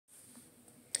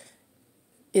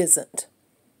isn't.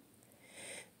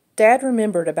 Dad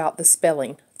remembered about the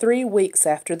spelling. 3 weeks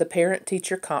after the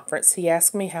parent-teacher conference, he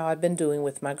asked me how I'd been doing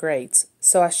with my grades.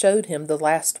 So I showed him the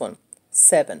last one.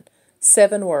 7.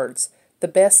 7 words. The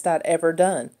best I'd ever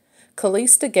done.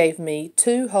 Callista gave me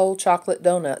 2 whole chocolate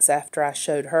donuts after I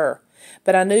showed her.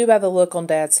 But I knew by the look on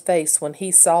Dad's face when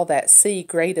he saw that C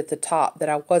grade at the top that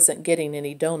I wasn't getting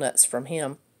any donuts from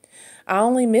him. I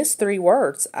only missed 3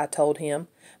 words, I told him.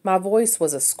 My voice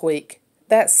was a squeak.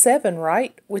 That's 7,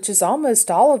 right? Which is almost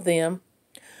all of them.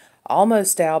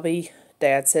 Almost, Albie,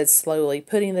 Dad said slowly,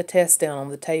 putting the test down on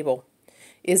the table.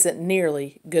 Isn't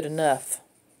nearly good enough.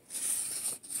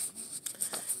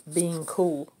 Being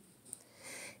cool.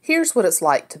 Here's what it's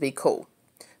like to be cool.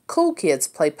 Cool kids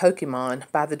play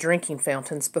Pokemon by the drinking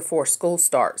fountains before school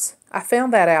starts. I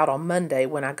found that out on Monday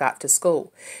when I got to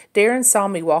school. Darren saw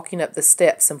me walking up the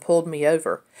steps and pulled me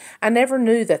over. I never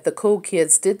knew that the cool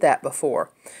kids did that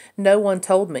before. No one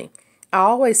told me. I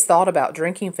always thought about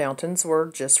drinking fountains were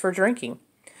just for drinking.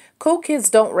 Cool kids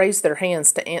don't raise their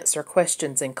hands to answer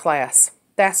questions in class.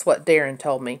 That's what Darren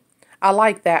told me. I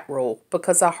like that rule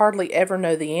because I hardly ever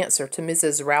know the answer to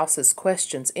Mrs. Rouse's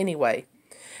questions anyway.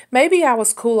 Maybe I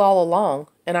was cool all along,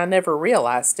 and I never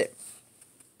realized it.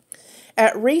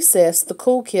 At recess, the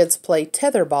cool kids play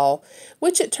tetherball,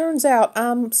 which it turns out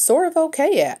I'm sort of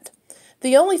okay at.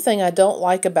 The only thing I don't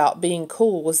like about being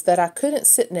cool was that I couldn't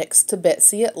sit next to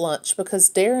Betsy at lunch because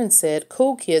Darren said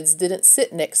cool kids didn't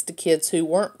sit next to kids who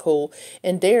weren't cool,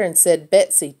 and Darren said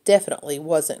Betsy definitely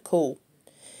wasn't cool.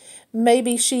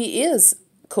 Maybe she is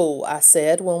cool, I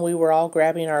said when we were all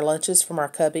grabbing our lunches from our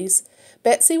cubbies.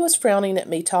 Betsy was frowning at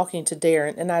me talking to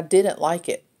Darren, and I didn't like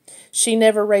it. She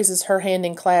never raises her hand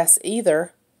in class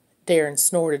either. Darren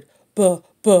snorted.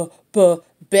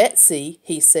 Betsy,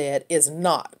 he said, is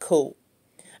not cool.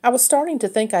 I was starting to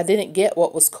think I didn't get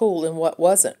what was cool and what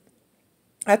wasn't.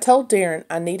 I told Darren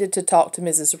I needed to talk to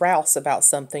Mrs. Rouse about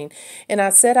something, and I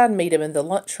said I'd meet him in the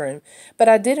lunchroom, but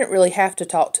I didn't really have to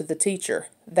talk to the teacher.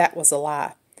 That was a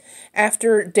lie.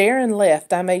 After Darren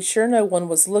left, I made sure no one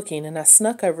was looking, and I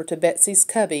snuck over to Betsy's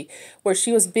cubby, where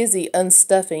she was busy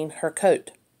unstuffing her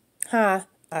coat. Hi,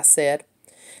 I said.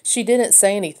 She didn't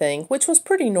say anything, which was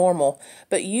pretty normal,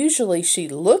 but usually she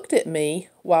looked at me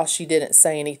while she didn't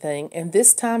say anything, and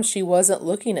this time she wasn't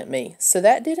looking at me, so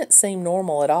that didn't seem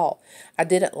normal at all. I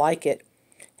didn't like it.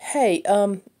 Hey,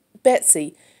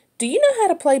 Betsy, do you know how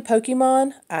to play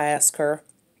Pokemon? I asked her.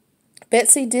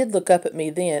 Betsy did look up at me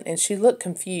then, and she looked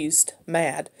confused,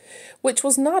 mad, which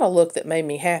was not a look that made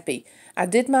me happy. I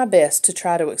did my best to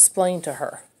try to explain to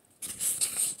her.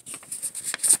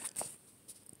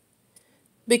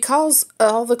 Because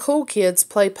all the cool kids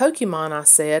play Pokemon, I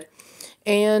said,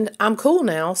 and I'm cool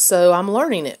now, so I'm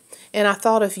learning it. And I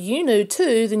thought if you knew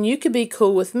too, then you could be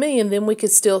cool with me, and then we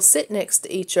could still sit next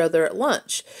to each other at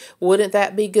lunch. Wouldn't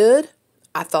that be good?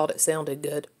 I thought it sounded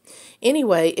good.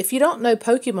 Anyway, if you don't know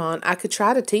Pokemon, I could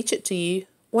try to teach it to you.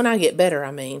 When I get better,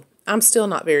 I mean. I'm still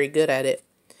not very good at it.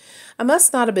 I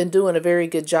must not have been doing a very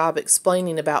good job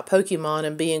explaining about Pokemon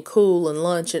and being cool and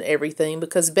lunch and everything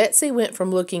because Betsy went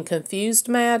from looking confused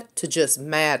mad to just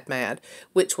mad,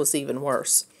 which was even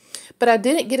worse. But I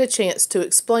didn't get a chance to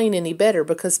explain any better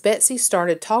because Betsy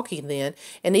started talking then,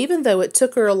 and even though it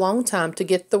took her a long time to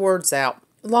get the words out,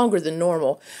 longer than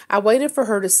normal, I waited for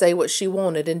her to say what she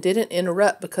wanted and didn't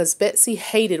interrupt because Betsy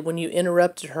hated when you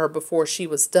interrupted her before she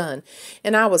was done,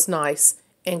 and I was nice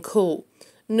and cool.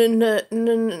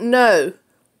 No,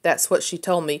 that's what she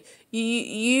told me.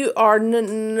 You are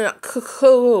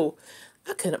cool.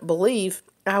 I couldn't believe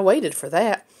I waited for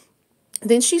that.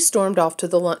 Then she stormed off to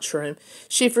the lunchroom.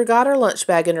 She forgot her lunch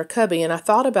bag in her cubby, and I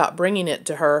thought about bringing it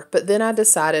to her, but then I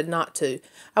decided not to.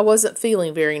 I wasn't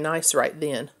feeling very nice right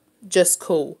then. Just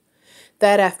cool.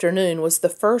 That afternoon was the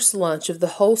first lunch of the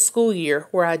whole school year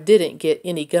where I didn't get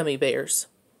any gummy bears.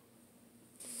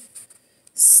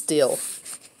 Still.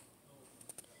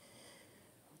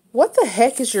 What the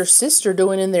heck is your sister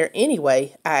doing in there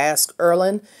anyway? I asked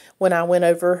Erlen when I went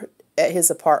over at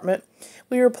his apartment.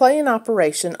 We were playing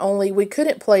Operation, only we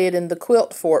couldn't play it in the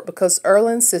quilt fort because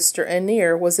Erlen's sister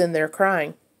Anir was in there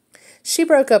crying. She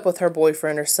broke up with her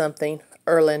boyfriend or something,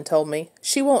 Erlen told me.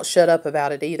 She won't shut up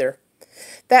about it either.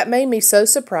 That made me so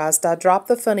surprised I dropped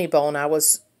the funny bone I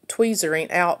was tweezering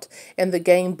out and the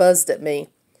game buzzed at me.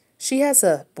 She has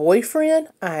a boyfriend?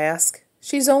 I asked.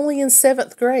 She's only in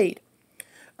 7th grade.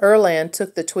 Erland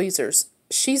took the tweezers.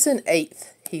 She's in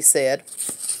 8th, he said.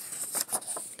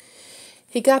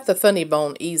 He got the funny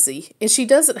bone easy, and she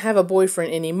doesn't have a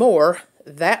boyfriend anymore.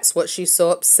 That's what she's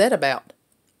so upset about.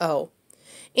 Oh.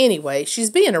 Anyway, she's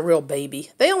being a real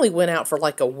baby. They only went out for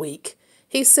like a week.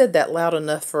 He said that loud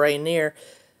enough for Anir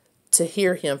to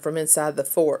hear him from inside the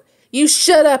fort. "You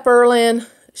shut up, Erlen!"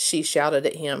 she shouted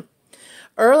at him.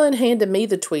 Erlen handed me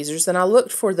the tweezers, and I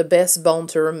looked for the best bone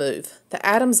to remove, the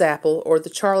Adam's apple, or the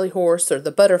Charlie horse, or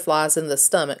the butterflies in the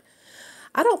stomach.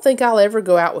 "I don't think I'll ever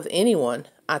go out with anyone,"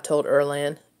 I told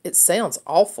Erlen. "It sounds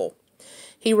awful."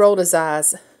 He rolled his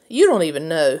eyes. "You don't even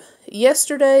know.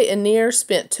 Yesterday, Anir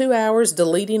spent 2 hours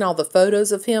deleting all the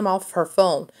photos of him off her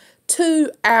phone. 2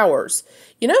 hours.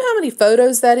 You know how many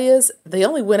photos that is? They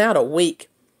only went out a week."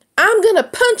 "I'm gonna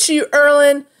punch you,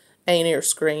 Erlen!" Anir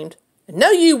screamed.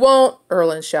 "No, you won't,"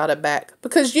 Erlen shouted back,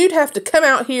 "because you'd have to come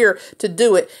out here to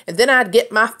do it, and then I'd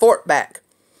get my fort back."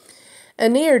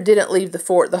 Anir didn't leave the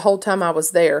fort the whole time I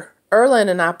was there. Erlen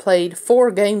and I played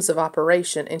 4 games of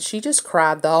Operation, and she just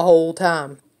cried the whole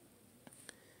time.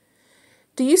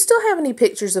 "Do you still have any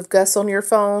pictures of Gus on your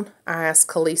phone?" I asked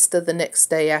Callista the next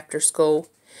day after school.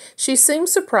 She seemed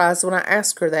surprised when I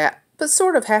asked her that, but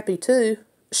sort of happy too.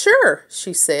 "Sure,"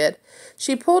 she said.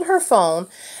 She pulled her phone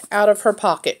out of her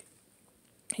pocket.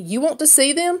 "You want to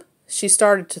see them?" She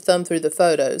started to thumb through the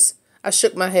photos. I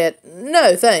shook my head.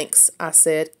 "No, thanks," I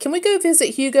said. "Can we go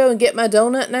visit Hugo and get my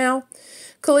donut now?"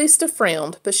 Callista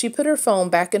frowned, but she put her phone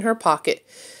back in her pocket.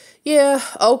 "Yeah,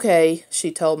 okay,"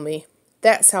 she told me.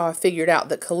 That's how I figured out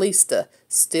that Callista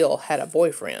still had a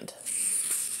boyfriend.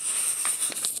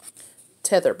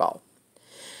 Tetherball.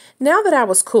 Now that I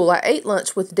was cool, I ate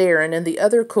lunch with Darren and the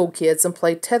other cool kids and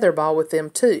played tetherball with them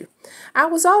too. I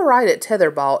was all right at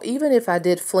tetherball, even if I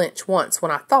did flinch once when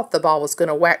I thought the ball was going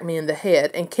to whack me in the head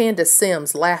and Candace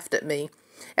Sims laughed at me.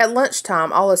 At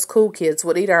lunchtime, all us cool kids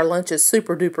would eat our lunches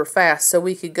super duper fast so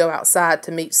we could go outside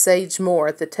to meet Sage Moore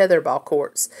at the tetherball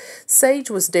courts. Sage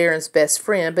was Darren's best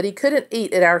friend, but he couldn't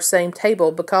eat at our same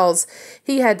table because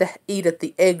he had to eat at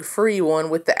the egg-free one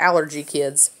with the allergy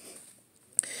kids.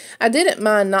 I didn't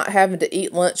mind not having to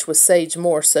eat lunch with Sage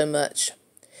Moore so much.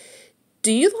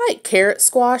 "Do you like carrot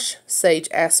squash?" Sage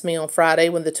asked me on Friday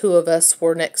when the two of us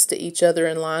were next to each other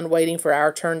in line waiting for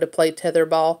our turn to play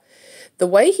tetherball. The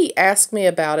way he asked me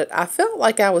about it, I felt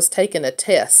like I was taking a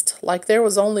test, like there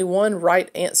was only one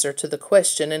right answer to the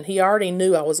question and he already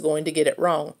knew I was going to get it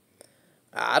wrong.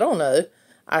 "I don't know,"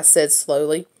 I said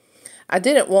slowly. I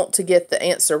didn't want to get the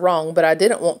answer wrong, but I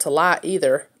didn't want to lie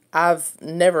either. I've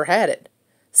never had it.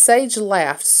 Sage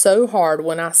laughed so hard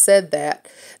when I said that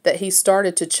he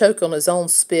started to choke on his own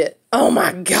spit. "Oh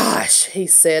my gosh," he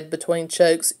said between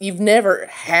chokes. "You've never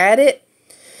had it?"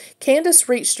 Candace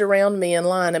reached around me in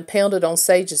line and pounded on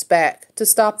Sage's back, to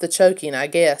stop the choking, I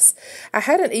guess. I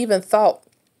hadn't even thought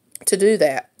to do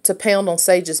that, to pound on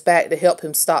Sage's back to help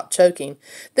him stop choking.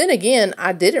 Then again,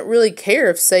 I didn't really care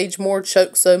if Sage Moore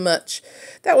choked so much.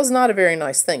 That was not a very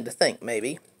nice thing to think,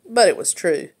 maybe, but it was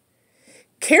true.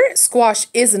 "Carrot squash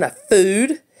isn't a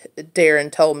food,"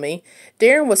 Darren told me.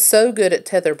 Darren was so good at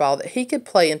tetherball that he could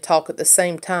play and talk at the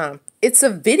same time. "It's a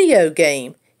video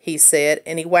game," he said,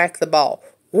 and he whacked the ball.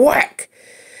 Whack!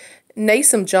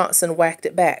 Nasom Johnson whacked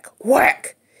it back.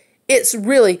 Whack! "It's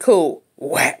really cool."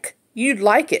 Whack! "You'd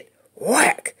like it."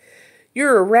 Whack!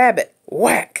 "You're a rabbit."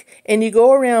 Whack! "And you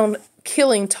go around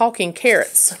killing talking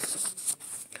carrots."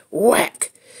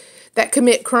 Whack! "That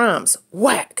commit crimes."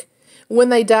 Whack! "When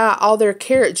they die, all their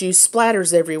carrot juice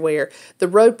splatters everywhere. The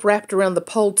rope wrapped around the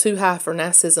pole too high for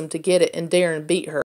Nassism to get it, and Darren beat her."